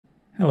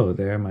Hello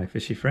there, my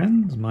fishy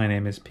friends. My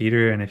name is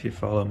Peter, and if you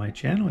follow my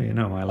channel, you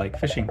know I like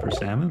fishing for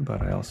salmon,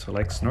 but I also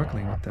like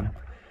snorkeling with them.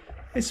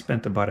 I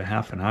spent about a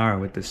half an hour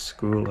with this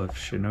school of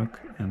Chinook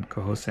and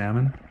coho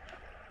salmon,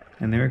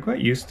 and they were quite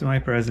used to my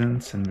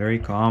presence and very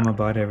calm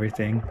about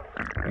everything.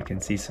 You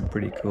can see some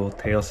pretty cool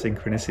tail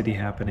synchronicity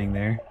happening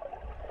there.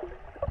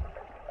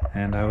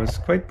 And I was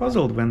quite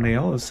puzzled when they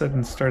all of a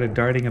sudden started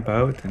darting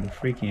about and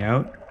freaking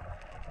out,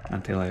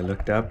 until I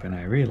looked up and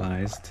I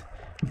realized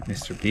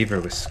Mr.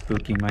 Beaver was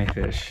spooking my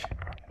fish.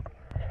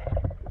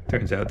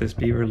 Turns out this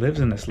beaver lives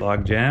in this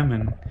log jam,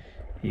 and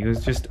he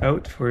was just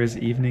out for his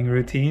evening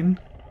routine,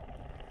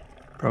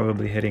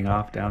 probably heading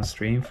off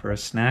downstream for a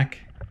snack.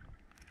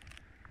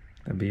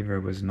 The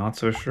beaver was not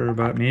so sure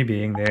about me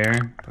being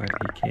there, but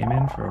he came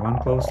in for one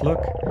close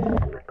look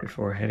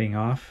before heading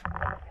off.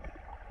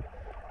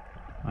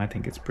 I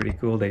think it's pretty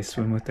cool they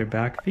swim with their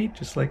back feet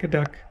just like a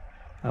duck.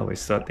 I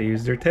always thought they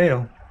used their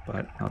tail,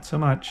 but not so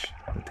much.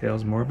 The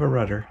tail's more of a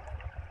rudder.